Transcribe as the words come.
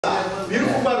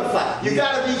You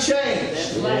got to be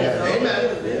changed.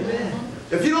 Amen.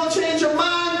 If you don't change your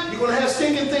mind, you're going to have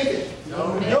stinking thinking.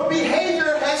 Your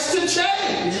behavior has to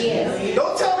change.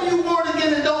 Don't tell me you're born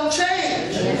again and don't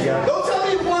change. Don't tell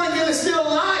me you're born again and still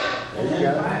lying.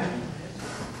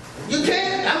 You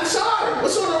can't. I'm sorry.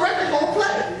 What's on the record going to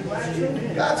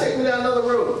play? God take me down another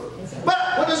road.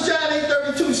 But what does John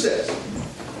 8:32 says?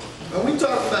 And we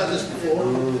talked about this before.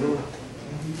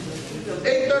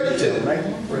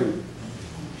 8:32.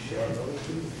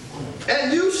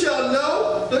 And you shall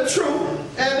know the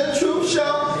truth, and the truth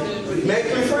shall make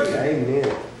you free.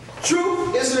 Amen.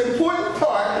 Truth is an important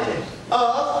part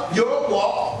of your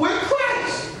walk with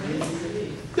Christ.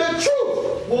 The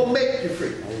truth will make you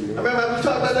free. I remember we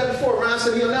talked about that before. Ron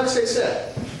said he'll never say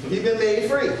sad. He's been made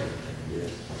free.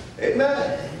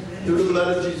 Amen. Through the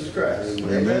blood of Jesus Christ.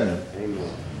 Amen. Amen.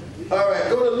 All right,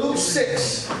 go to Luke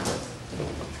 6.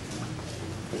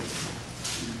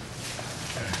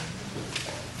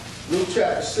 Luke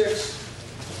chapter 6.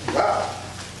 Wow.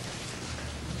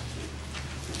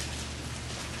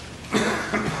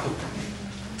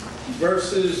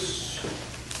 Verses,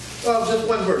 well, just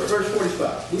one verse, verse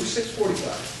 45. Luke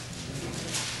 6:45.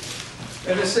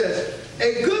 And it says,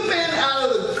 a good man out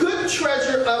of the good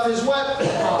treasure of his what?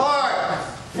 Heart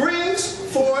brings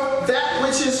forth that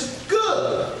which is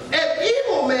good. An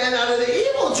evil man out of the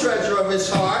evil treasure of his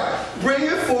heart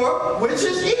bringeth forth which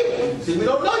is evil. See, we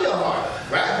don't know your heart,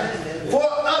 right? For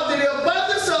of the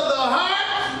abundance of the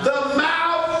heart, the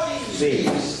mouth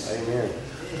speaks. Amen.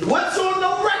 What's on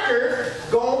the record,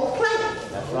 gonna play.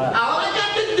 That's right. All I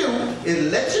got to do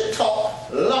is let you talk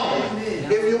long.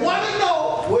 If you want to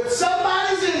know what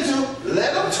somebody's into,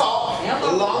 let them talk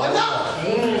long enough.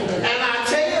 And I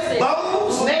tell you,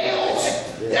 bones, nails,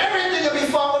 everything will be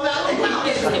falling out of their mouth.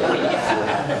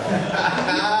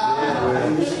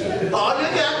 All you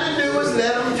got to do is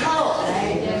let them talk.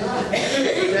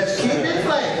 Just keep it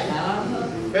playing.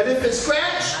 And if it's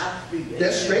scratched,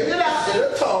 just straighten it out.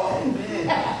 It'll talk.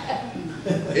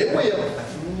 It will.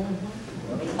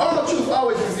 All the truth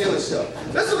always reveals itself.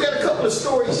 Let's look at a couple of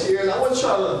stories here, and I want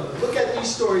y'all to look at these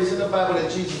stories in the Bible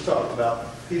that Jesus talked about.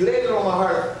 He laid it on my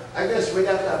heart, I guess right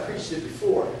after I preached it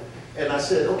before. And I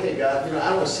said, okay, God,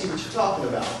 I don't see what you're talking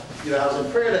about. I was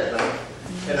in prayer that night,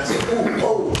 and I said,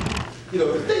 oh.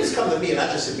 The things come to me, and I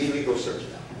just immediately go search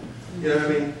it out. You know what I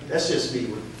mean? That's just me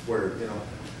with word,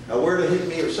 A word will hit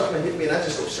me or something will hit me, and I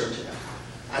just go search it out.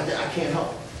 I can't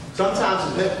help it. Sometimes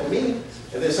it's meant for me,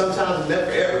 and then sometimes it's meant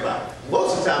for everybody.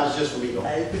 Most of the time it's just for me, though.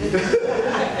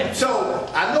 So,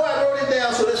 I know I wrote it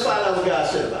down, so let's find out what God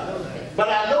said about it. But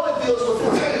I know it deals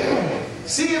with integrity.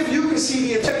 See if you can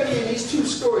see the integrity in these two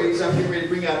stories I'm getting ready to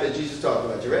bring out that Jesus talked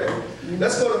about. You ready?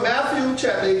 Let's go to Matthew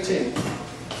chapter 18.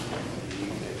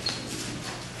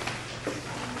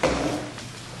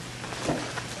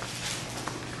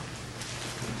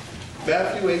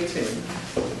 Matthew 18.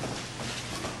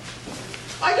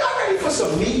 Are y'all ready for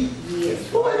some meat? Yes.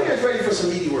 Who in here is ready for some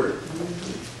meaty word?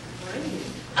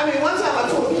 I mean, one time I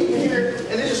told people here,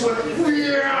 and it just went,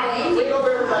 over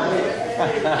everybody.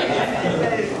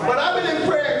 But I've been in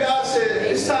prayer, and God said,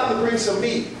 it's time to bring some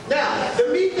meat. Now, the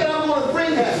meat that I'm going to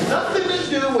bring has nothing to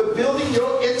do with building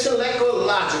your intellectual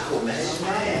logicalness.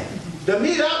 The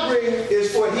meat I bring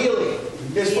is for healing.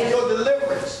 It's for your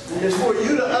deliverance. It's for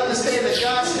you to understand that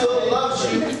God still loves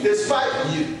you despite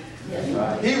you.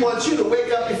 He wants you to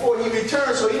wake up before he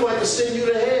returns so he don't have to send you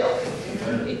to hell.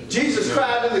 Jesus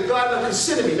cried in the Garden of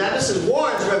Gethsemane. Now this is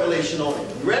Warren's revelation on it.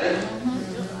 You ready?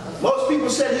 Most people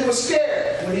said he was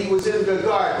scared when he was in the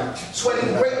garden,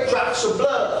 sweating great drops of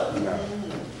blood.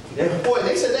 And boy,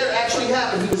 they said that actually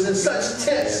happened. He was in such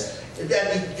tense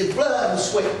that his blood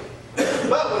was sweating.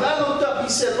 But when I looked up, he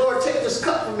said, Lord, take this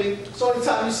cup from me. It's the only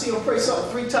time you see him pray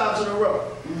something 3 times in a row.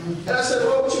 And I said,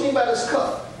 Lord, what you mean by this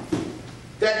cup?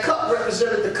 That cup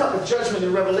represented the cup of judgment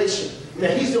in Revelation.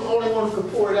 That he's the only one who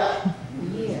could pour it out.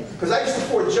 Because I used to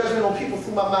pour judgment on people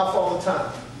through my mouth all the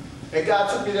time. And God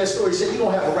took me to that story. He said, you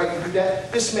don't have a right to do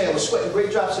that. This man was sweating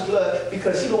great drops of blood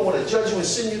because he don't want to judge you and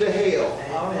send you to hell.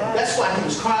 Amen. That's why he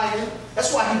was crying.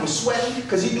 That's why he was sweating,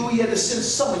 because he knew he had to send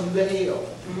some of you to hell.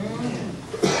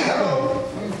 Hello?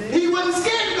 He wasn't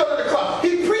scared to go to the cross.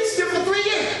 He preached it for 3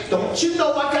 years. Don't you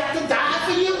know I got to die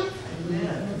for you?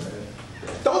 Amen.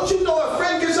 Don't you know a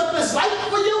friend gives up his life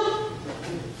for you?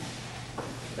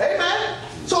 Amen.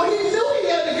 So he knew he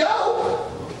had to go,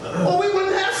 or we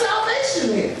wouldn't have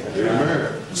salvation here.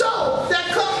 Amen. So that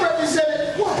cup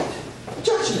represented what?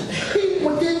 Judgment. He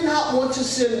did not want to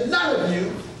send none of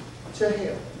you to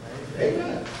hell.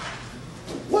 Amen.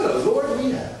 What a Lord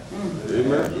we have.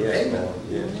 Amen. Yes. Amen.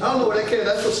 Yes. I don't know where that came.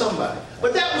 That's for somebody.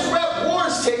 But that was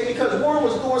Warren's take, because Warren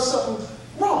was doing something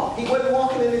wrong. He went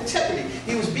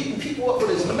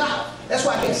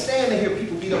That's why I can't stand to hear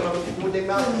people beat up other people with their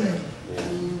mouth.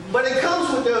 But it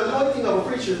comes with the anointing of a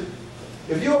preacher.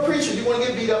 If you're a preacher, you want to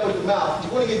get beat up with the mouth.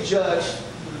 You want to get judged.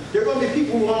 There are going to be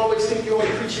people who always think you're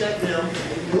only preaching at them. There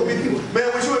are going to be people,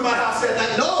 man, was you in my house that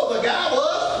night? No, but God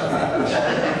was.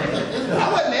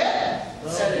 I wasn't there.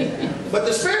 But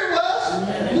the Spirit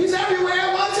was. He's everywhere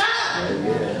at one time.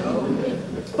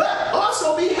 But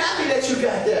also be happy that you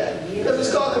got that. Because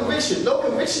it's called conviction. No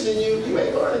conviction in you, you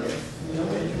ain't going to get.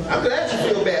 I'm glad you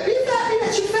feel bad. Be happy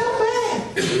that you felt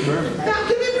bad. Now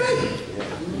give me a break.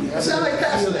 I sound like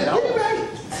Pastor now. Give me a break.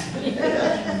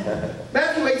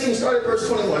 Matthew 18, start at verse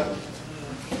 21.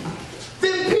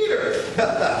 Then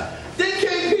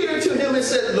came Peter to him and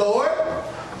said, Lord,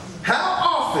 how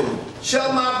often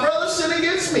shall my brother sin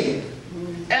against me,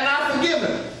 and I forgive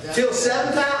him? Till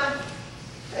 7 times?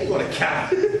 I ain't going to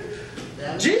count.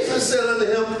 Jesus said unto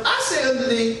him, I say unto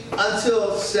thee,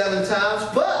 until 7 times,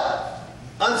 but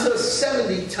until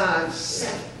 70 times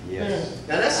 7. Yes.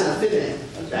 Now that's an infinity.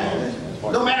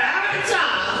 No matter how many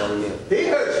times he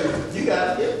hurt you, you got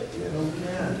to forgive him.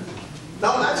 No,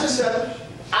 not just 7.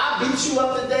 I beat you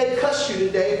up today, cuss you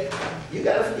today, you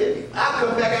got to forgive me. I'll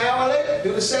come back an hour later,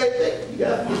 do the same thing. You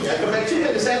got to forgive me. I come back 2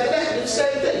 minutes after that, do the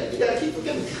same thing. You got to keep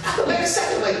forgiving me. I come back a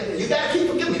second later, you got to keep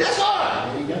forgiving me. That's all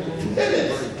right. Isn't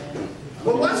it?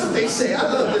 Well, watch what they say. I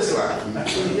love this line.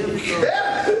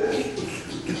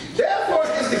 Therefore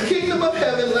is the kingdom of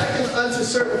heaven likened unto a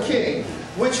certain king,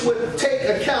 which would take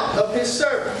account of his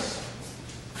servants.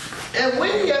 And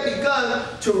when he had begun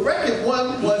to reckon,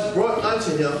 one was brought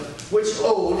unto him, which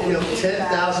owed him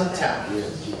 10,000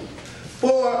 talents.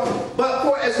 But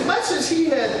for as much as he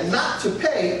had not to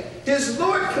pay, his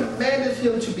Lord commanded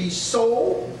him to be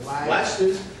sold, watch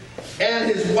this, and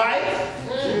his wife,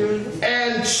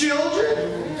 and children,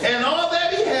 and all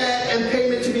that he had, and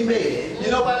payment to be made. You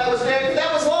know why that was there?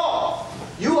 That was law.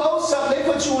 You owed something, they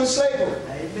put you in slavery.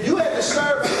 You had to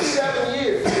serve for 7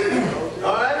 years.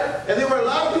 All right? And there were a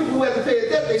lot of people who had to pay a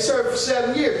debt. They served for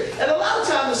 7 years. And a lot of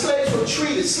times the slaves were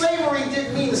treated. Slavery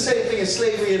didn't mean the same thing as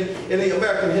slavery in the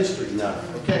American history. No.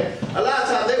 Okay? A lot of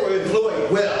times they were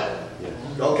employed well.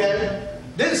 Okay?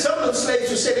 Then some of the slaves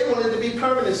would say they wanted to be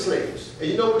permanent slaves. And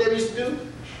you know what they used to do?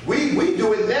 We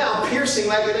do it now, piercing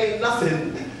like it ain't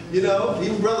nothing. You know?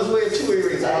 Even brothers wear 2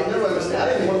 earrings. I never understand. I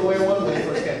didn't want to wear one when I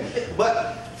first came.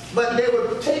 But they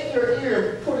would take your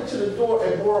ear and put it to the door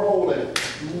and bore a hole in it.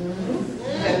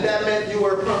 And that meant you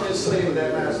were a permanent slave of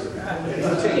that master.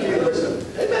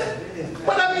 Amen.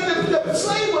 But I mean, the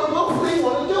slave would willfully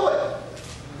want to do it.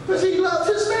 Because he loved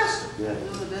his master.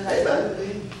 Amen.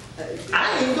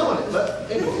 I ain't doing it, but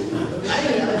I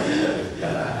ain't.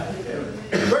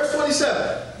 Verse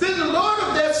 27. Then the Lord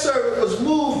of that servant was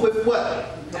moved with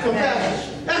what?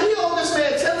 Compassion. Now he owed this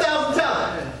man 10,000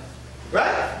 talents.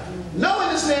 Right? Knowing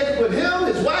this man could put him,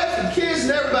 his wife, and kids,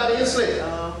 and everybody in slavery.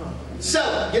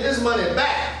 Sell him, get his money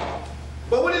back.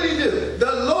 But what did he do?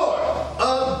 The Lord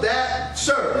of that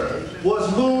servant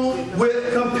was moved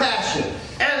with compassion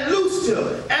and loosed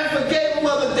him and forgave him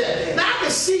of the debt. Now I can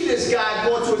see this guy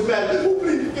going to his master. Oh,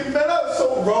 please forgive me, man, I was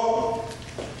so wrong.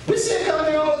 We see it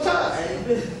coming here all the time.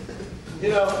 You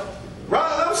know,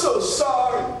 Ron, I'm so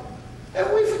sorry. And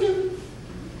we forgive you.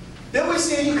 Then we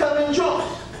see you come in drunk.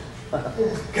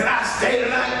 Can I stay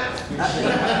tonight?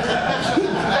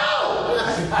 No!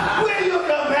 Where your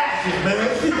compassion, man?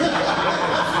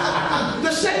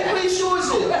 The same place yours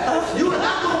is. You are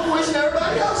not going to poison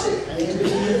everybody else here.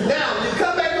 Now, you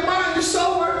come back tomorrow, you're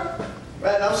sober.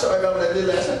 Right, I'm sorry about what I did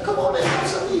last night. Come on in, have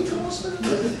something to eat. Come on, spend.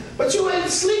 But you ain't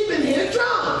sleeping here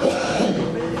drunk.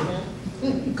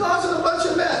 Causing a bunch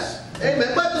of mess.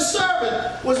 Amen. But the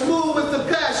servant was moved with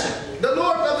compassion. The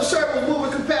Lord of the servant was moved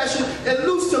with compassion and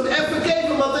loosed him and forgave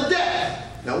him of the debt.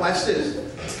 Now watch this.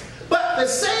 But the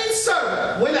same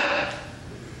servant went out.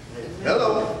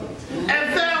 Hello.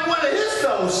 And found one of his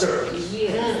fellow servants.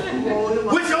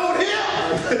 Which owed him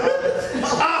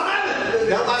 100.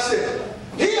 Now watch this.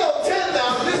 He owed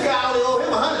 10,000. This guy only owed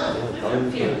him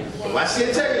 100. Watch the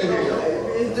integrity here,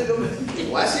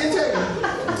 y'all. Watch the integrity.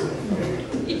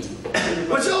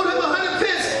 Which owed him 100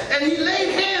 pence, and he laid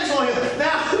hands on him.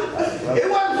 Now, it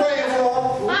wasn't praying for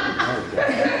him.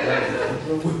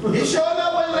 He sure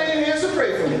enough wasn't laying hands to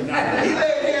pray for him. He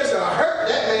laid hands to hurt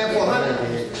that man for 100.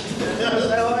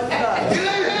 He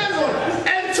laid hands on him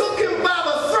and took him by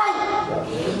the throat.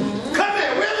 Come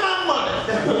here, where's my money?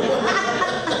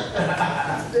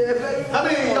 How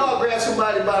many of y'all grab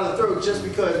somebody by the throat just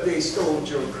because they stole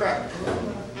your crack?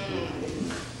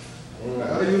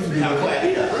 I used to do that.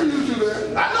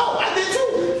 I know, I did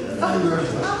too.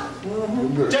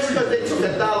 Just because they took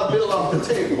 $1 bill off off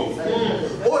the table.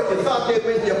 Or you thought they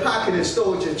went in your pocket and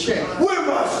stole your chain. Where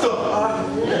my stuff?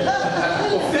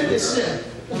 For 50 cents.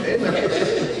 Amen.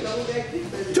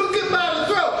 Took him by the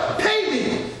throat. Pay me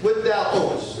what thou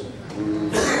owest.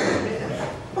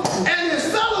 And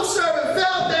his fellow servant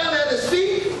fell down at his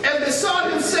feet and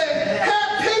besought him, saying,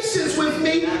 have patience with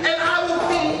me, and I will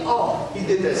pay all. He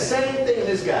did the same thing in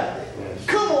this guy.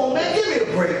 Come on, man, give me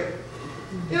a break.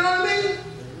 You know what I mean?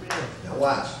 Now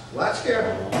watch. Watch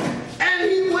carefully. And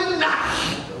he would not.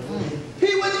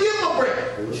 He wouldn't give him a break.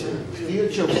 He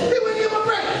wouldn't give him a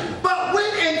break. But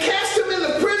went and cast him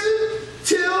into prison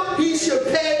till he should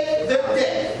pay the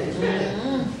debt.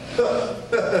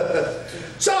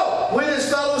 So, when his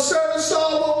fellow servants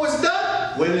saw what was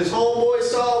done, when his homeboy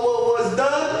saw what was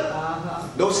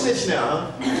done, no snitch now,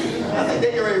 huh? I think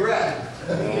they can already rap.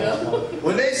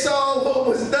 When they saw what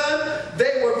was done,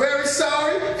 they were very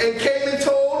sorry and came and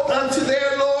told unto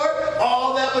their Lord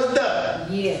all that was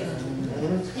done. Yeah.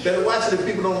 Better watch it if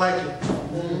people don't like you.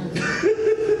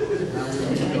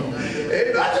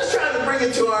 I'm just trying to bring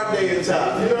it to our day and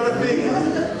time. You know what I mean?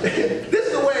 This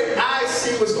is the way I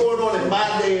see what's going on in my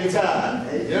day and time.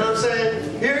 You know what I'm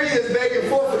saying? Here he is begging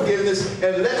for forgiveness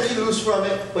and let me loose from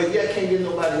it, but yet can't give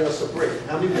nobody else a break.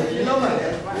 How many people you know about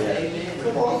that?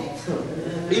 Come on.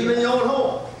 Even in your own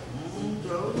home.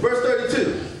 Verse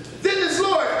 32. Then his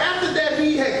Lord, after that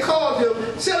he had called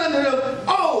him, said unto him,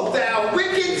 O thou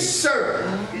wicked servant,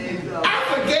 I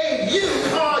forgave you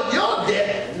all your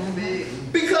debt,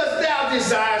 because thou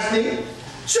desirest me.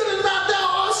 Should not thou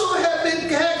also have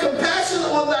had compassion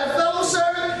on thy fellow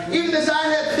servant, even as I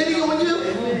had pity on you?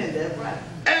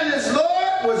 And his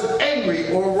Lord was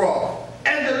angry or wroth,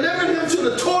 and delivered him to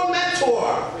the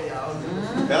tormentor.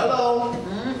 Hello.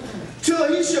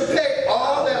 Till he should pay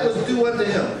all that was due unto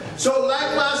him. So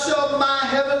likewise shall my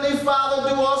heavenly Father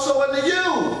do also unto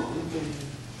you,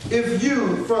 if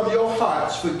you from your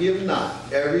hearts forgive not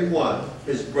every one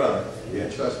his brother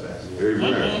in trespass.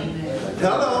 Amen.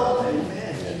 Hello.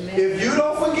 Amen. If you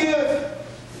don't forgive,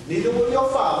 neither will your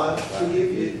Father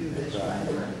forgive you.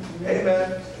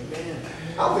 Amen.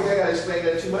 I don't think I got to explain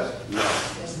that too much.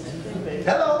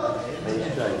 Hello.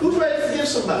 Who's ready to forgive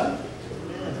somebody?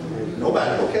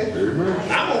 Nobody, okay? I'm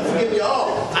going to forgive you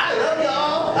all. I love you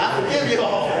all. I forgive you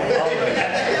all.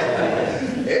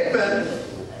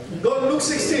 Amen. Go to Luke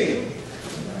 16.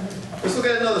 Let's look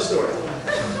at another story.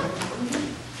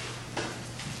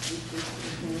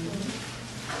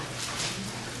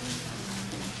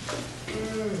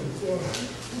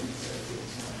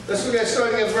 Let's look at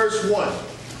starting at verse 1.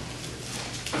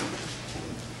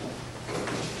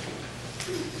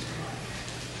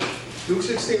 Luke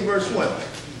 16, verse 1.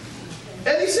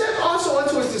 And he said also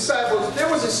unto his disciples, there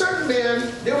was a certain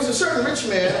rich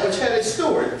man which had a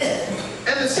steward,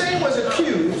 and the same was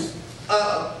accused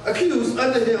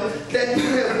unto him that he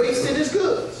had wasted his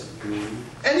goods.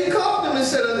 And he called him and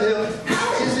said unto him,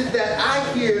 how is it that I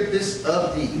hear this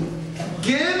of thee?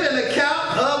 Give an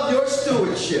account of your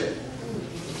stewardship.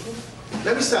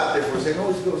 Let me stop there for a second.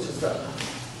 Holy Spirit, just stop.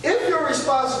 If you're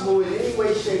responsible in any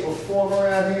way, shape, or form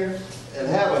around here and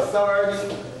have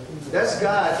authority, that's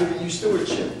God giving you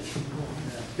stewardship.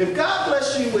 If God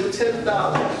bless you with $10,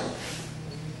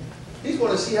 He's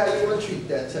going to see how you want to treat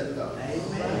that $10.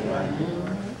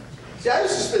 Amen. See, I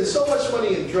used to spend so much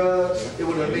money in drugs, it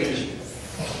would amaze you.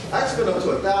 I spent up to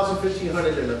 $1,000,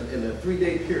 $1,500 in a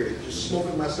 3-day period, just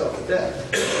smoking myself to death.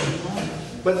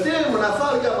 But then, when I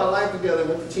finally got my life together,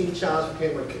 went to Teen Challenge,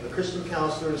 became a Christian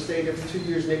counselor, and stayed there for 2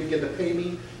 years, and they began to pay me.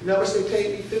 You know how much they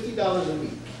paid me? $50 a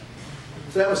week.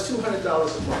 So that was $200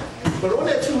 a month. But on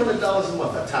that $200 a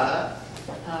month, I tithed.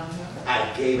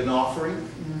 I gave an offering.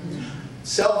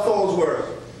 Cell phones were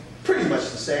pretty much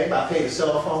the same. I paid a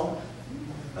cell phone.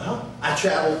 I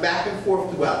traveled back and forth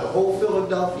throughout the whole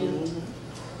Philadelphia.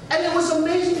 And it was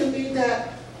amazing to me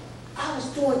that I was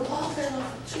doing all that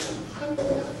off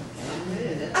 $200.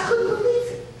 I couldn't believe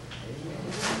it.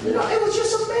 You know, it was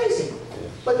just amazing.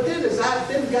 But then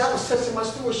God was testing my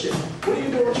stewardship. What are you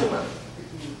doing with your money?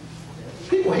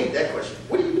 People hate that question.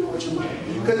 What are you doing with your money?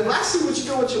 Because if I see what you're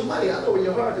doing with your money, I know where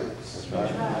your heart is.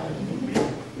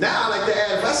 Now I like to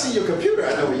add, if I see your computer,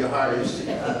 I know where your heart is too.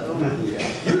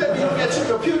 You let me look at your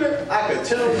computer, I can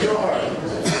tell where your heart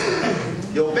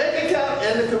is. Your bank account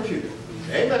and the computer.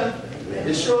 Amen.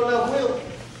 It sure enough will.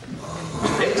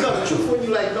 They tell the truth when you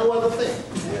like no other thing.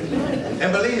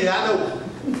 And believe me, I know.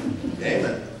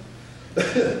 Amen.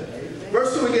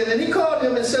 Verse 2 again, and he called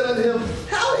him and said unto him,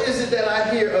 how is it that I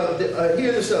hear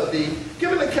this of thee?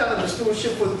 Give an account of the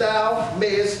stewardship, for thou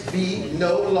mayest be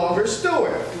no longer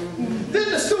steward. Then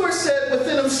the steward said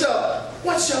within himself,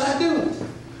 what shall I do?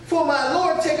 For the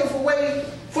Lord taketh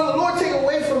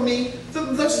from me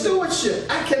the stewardship.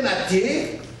 I cannot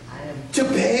dig to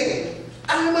beg.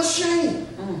 I am ashamed.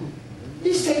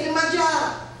 He's taking my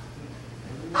job.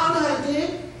 I don't know how to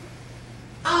dig.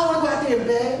 I don't want to go out there and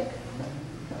beg.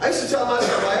 I used to tell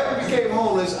myself, if I ever became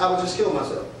homeless, I would just kill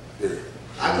myself.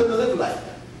 I couldn't live like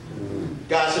that.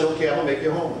 God said, okay, I'm going to make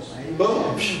you homeless.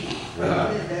 Boom.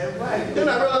 Then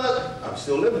I realized I'm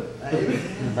still living.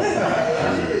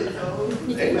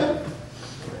 Amen.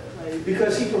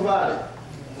 Because he provided.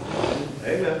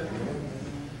 Amen.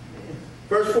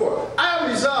 Verse 4. I have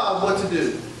resolved what to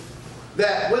do,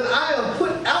 that when I am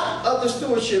put out of the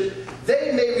stewardship,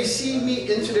 they may receive me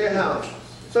into their house.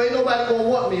 So ain't nobody going to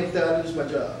want me if I lose my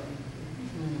job.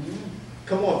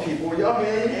 Come on, people. Y'all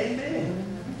hearing me?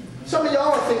 Amen. Some of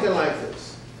y'all are thinking like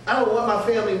this. I don't want my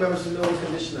family members to know the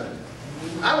condition I'm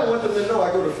in. I don't want them to know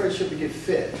I go to Friendship to get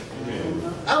fed.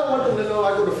 I don't want them to know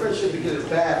I go to Friendship to get a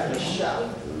bath and a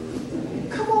shower.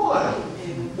 Come on.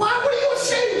 Why? What are you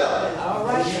ashamed of? All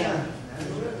right.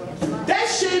 That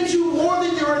shames you more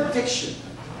than your addiction.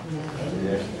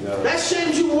 That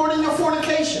shames you more than your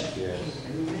fornication.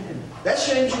 That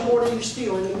shames you more than you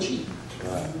stealing and cheating.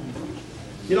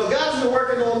 You know, God's been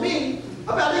working on me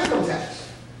about income tax.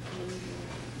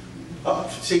 Oh,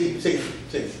 see.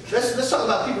 Let's talk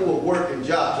about people with work and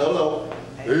jobs. Hello.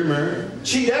 Amen.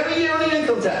 Cheat every year on the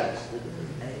income tax.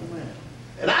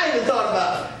 And I even thought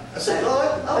about it. I said, Lord,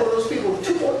 I owe those people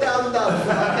 $2,000 more for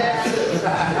my taxes.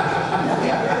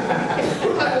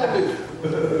 What am I going to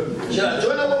do? Should I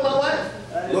join up with my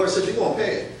wife? Lord said, you're going to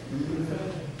pay it.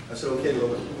 I said, okay,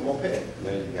 Lord, I'm going to pay it.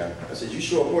 There you go. I said, you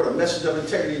sure brought a message of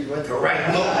integrity. You went to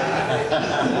right.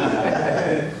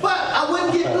 But I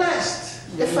wouldn't get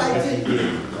blessed if I did. You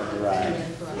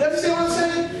understand what I'm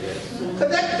saying?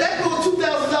 Because that little $2,000,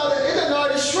 it doesn't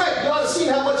already shrink. You ought to see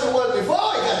how much it was before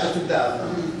I got the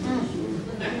 $2,000.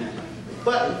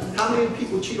 But how many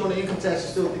people cheat on the income tax and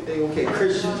still think they're okay?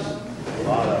 Christians?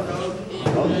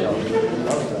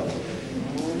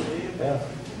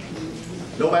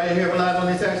 Nobody in here relies on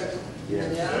their taxes? Yeah.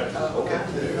 Okay.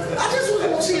 I just was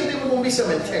going to see if there was going to be some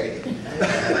integrity.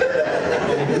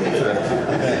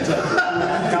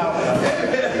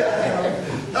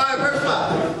 All right, verse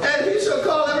 5. And he shall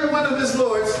call every one of his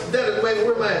lords debtors. Wait,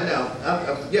 where am I at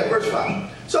now? Yeah, verse 5.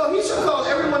 So he shall call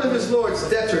every one of his lords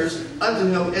debtors unto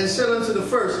him, and said unto the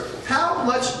first, how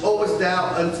much owest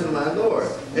thou unto my lord?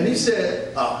 And he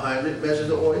said, 100 measures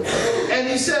of oil. And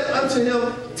he said unto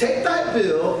him, take thy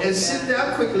bill, and sit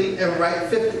down quickly, and write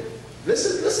 50.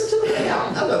 Listen to the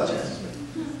account. I love Jesus.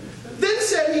 Then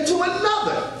said he to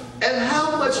another, and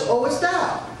how much owest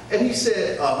thou? And he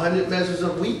said, 100 measures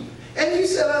of wheat. And he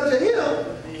said unto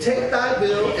him, take thy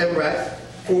bill, and write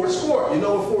 80. You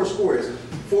know what 80 is?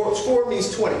 80 means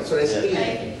 20, so that's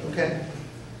 80. Okay?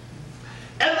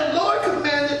 And the Lord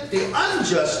commanded the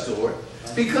unjust steward,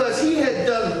 because he had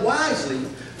done wisely,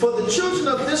 for the children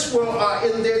of this world are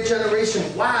in their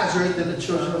generation wiser than the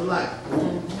children of light.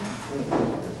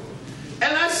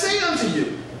 And I say unto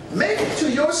you, make to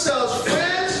yourselves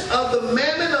friends of the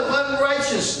mammon of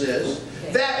unrighteousness,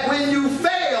 that when you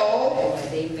fail,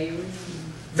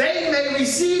 they may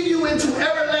receive you into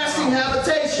everlasting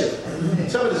habitation.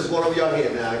 Some of this is going over your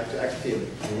head now. I can feel it.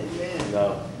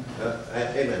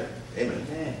 Amen.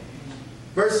 Amen.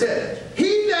 Verse 7.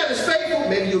 He that is faithful,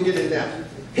 maybe you'll get it now.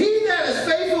 He that is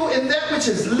faithful in that which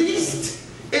is least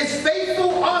is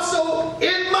faithful also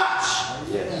in much.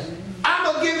 Yes. I'm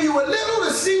going to give you a little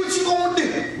to see what you're going to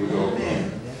do.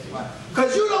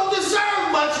 Because you don't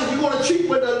deserve much if you're going to treat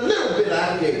with a little bit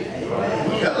I gave you.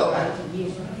 Hello.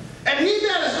 And he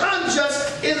that is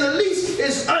unjust in the least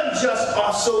is unjust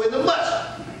also in the much.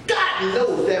 God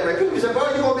knows that, right? People say, bro,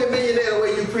 you're going to be a millionaire the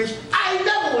way you preach. I ain't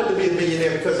never wanted to be a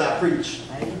millionaire because I preach.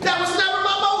 That was never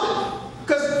my motive.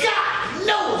 Because God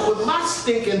knows with my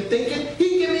stinking thinking,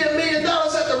 he give me $1 million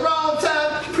at the wrong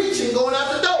time, preaching going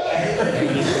out the door.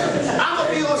 I'm going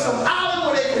to be on some island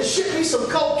where they can ship me some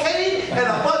cocaine and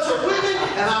a bunch of women,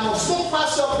 and I'm going to smoke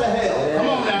myself to hell. Come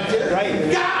on now, kid.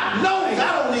 Right. God knows I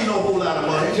don't need no whole lot of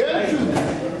money.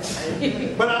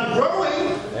 But I'm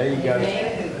growing. There you go.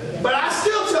 But I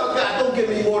still tell God, don't give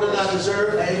me more than I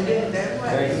deserve.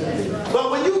 But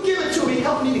when you give it to me,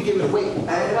 help me to give it away.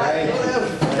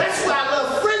 That's why I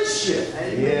love friendship.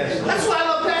 That's why I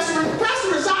love Pastor. Pastor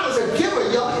Rizzotta's a giver,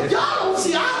 y'all. Y'all don't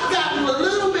see, I've gotten a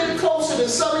little bit closer than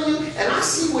some of you, and I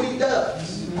see what he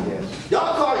does.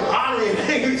 Y'all call him honoring and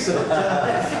angry sometimes.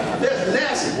 That's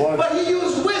nasty. But he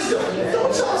used wisdom.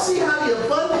 Don't y'all see how the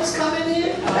abundance come in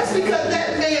here? That's because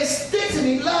that man sticks and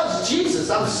he loves Jesus.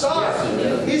 I'm sorry.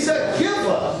 He's a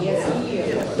giver.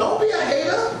 Don't be a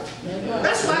hater.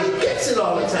 That's why he gets it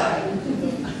all the time.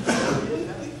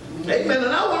 Amen.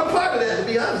 And I want a part of that, to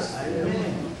be honest.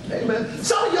 Amen.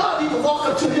 Some of y'all need to walk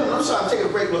up to him. I'm sorry, I'm taking a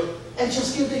break, look, and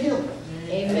just give to him.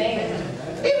 Amen.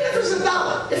 Even if it's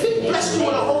 $1, if he blessed you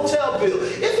with a hotel bill,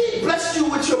 if he blessed you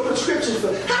with your prescription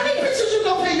bill, how many preachers you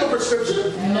gonna pay your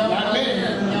prescription? No. Not many.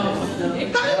 No.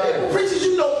 How many people preachers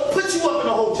you know put you up in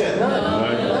a hotel?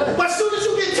 No. But as soon as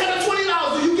you get $10 or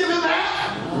 $20, do you give him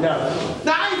that? No.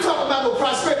 Now I ain't talking about no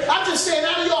prosperity. I'm just saying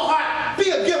out of your heart, be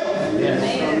a giver.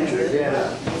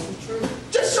 Yeah.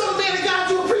 Just show the man of God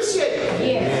you appreciate him.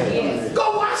 Yes.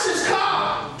 Go wash his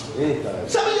car.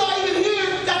 Some of y'all even here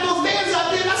got those vans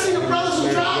out there, and I see the brothers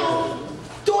who drive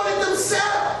doing it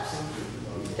themselves.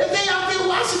 If they out there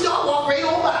washing, y'all walk right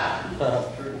on by.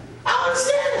 I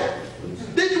understand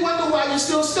that. Then you wonder why you're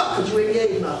still stuck, because you ain't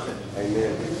gave nothing.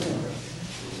 Amen.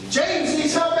 James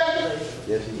needs help back there?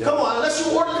 Yes, he does. Come on, unless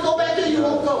you order to go back there, you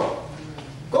won't go.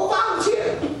 Go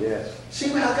volunteer. Yes. See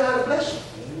how God will bless you.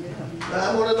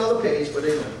 Now, I'm on another page, but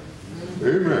amen.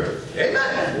 Amen.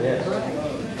 Amen. Yes.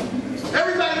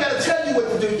 Everybody got to tell you what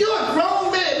to do. You're a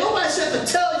grown man. Nobody said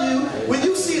to tell you when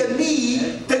you see a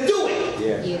need to do it.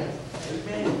 Yes.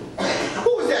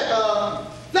 Who was that?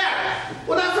 Larry.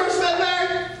 When I first met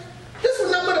Larry, this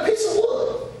was nothing but a piece of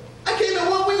wood. I came in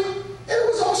 1 week, and it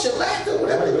was all shellacked or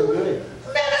whatever they do. Man,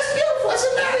 that's beautiful. I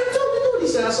said, Larry, who told me to do it? He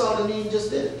said, I saw the need and just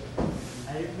did it.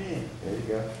 Amen. There you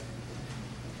go.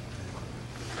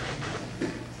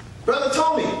 Brother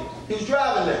Tony, he's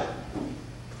driving now.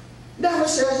 Never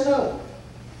says no.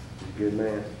 He's a good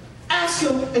man. Ask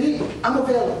him, and I'm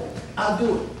available. I'll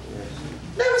do it. Yes.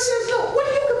 Never says no. What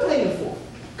are you complaining for?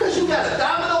 Because you got a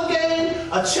domino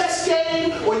game, a chess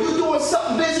game, or you doing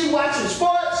something busy watching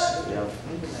sports? Yeah.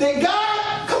 Then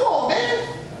God, come on,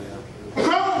 man.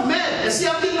 Grown men. And see,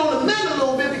 I'm getting on the men a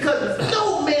little bit because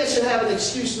no man should have an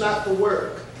excuse not to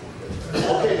work.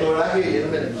 Okay, Lord, I hear you in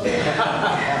a minute.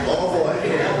 Oh, boy.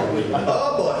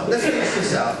 Oh, boy. Let's finish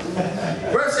this out.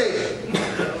 Verse 8.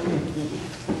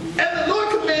 And the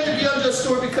Lord commanded the unjust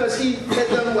steward because he had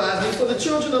done wisely. For the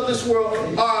children of this world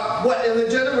are, what, in the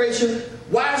generation,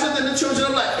 wiser than the children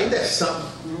of light. Ain't that something?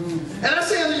 And I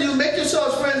say unto you, make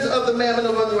yourselves friends of the mammon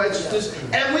of unrighteousness,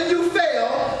 and when you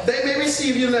fail, they may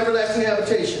receive you in everlasting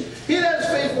habitation. He that is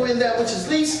faithful in that which is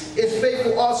least is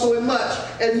faithful also in much,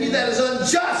 and he that is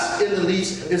unjust in the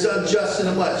least is unjust in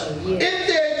the much. If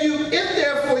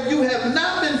therefore you have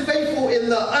not been faithful in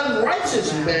the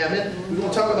unrighteous mammon, we're going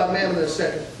to talk about mammon in a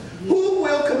second, who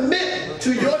will commit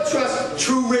to your trust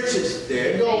true riches?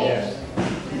 There you go. Yes.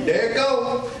 There you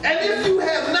go. And if you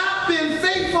have not been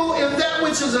faithful in that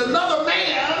which is another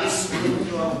man's,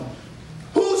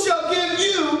 who shall give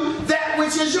you that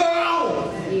which is your own?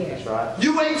 That's right.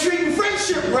 You ain't treating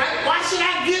friendship right. Why should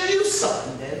I give you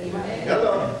something?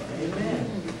 Hello.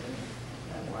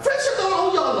 Friendship don't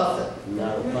owe y'all nothing.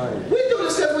 No, fine. We do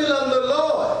this because we love the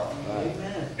Lord.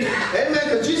 Amen.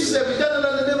 Because Jesus said, if you've done it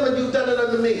unto them, and you've done it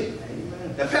unto me.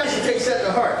 And Pastor takes that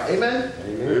to heart. Amen?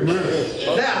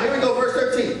 Amen. Now, here we go, verse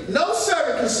 13. No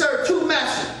servant can serve two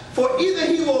masters, for either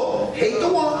he will hate the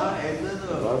one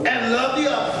and love the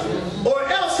other, or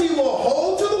else he will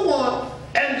hold to the one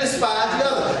and despise the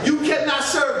other. You cannot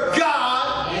serve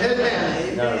God and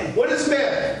mammon. No. What is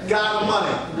mammon? God of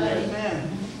money.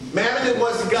 Mammon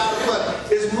was the God of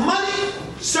money. Is money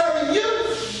serving you,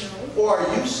 or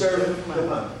are you serving the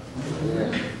money?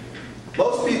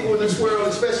 Most people in this world,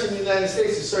 especially in the United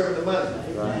States, are serving the money.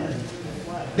 Right.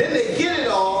 Then they get it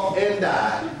all and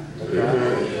die.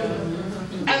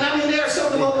 And I mean, there are some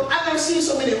of the most, I've never seen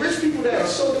so many rich people that are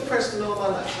so depressed in all my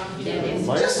life.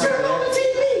 Just turn on the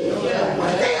TV.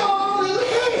 They all in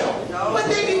hell. But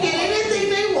they can get anything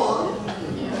they want.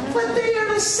 But they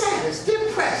are the saddest,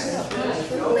 depressed,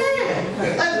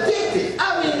 man, addicted.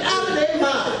 I mean, out of their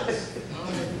minds.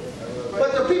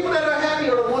 But the people that are happy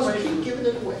are the ones who keep giving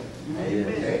it away.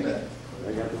 Amen.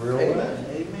 I got the real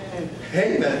Amen.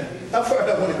 Amen. How far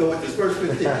do I want to go with this? Verse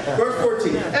 15. Verse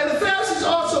 14. And the Pharisees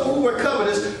also, who were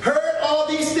covetous, heard all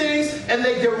these things, and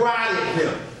they derided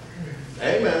him.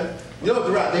 Amen. You know what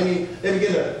deride? They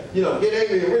begin to, get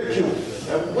angry and ridicule.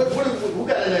 Who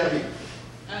got an envy?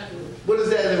 I do. What does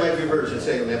that in my version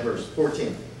say in that verse?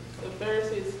 14. The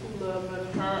Pharisees who loved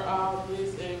money heard all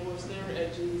this and were sneering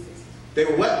at Jesus. They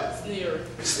were what? Sneering.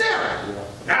 Snaring.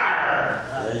 Arr.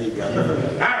 There you go.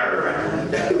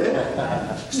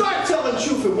 Arr. Start telling the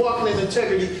truth and walking in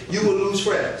integrity, you will lose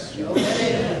friends.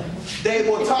 They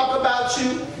will talk about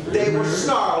you. They will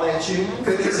snarl at you.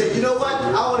 Because they say, you know what?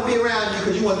 I want to be around you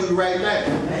because you want to do the right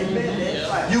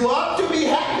thing. You ought to be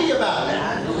happy about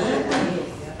that.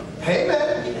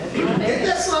 Amen. Get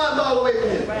that slime ball away from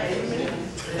him.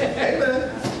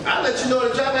 Amen. I'll let you know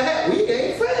to drop a hat. We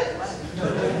ain't friends.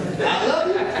 I love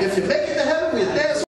you. If you make it to heaven, we'll dance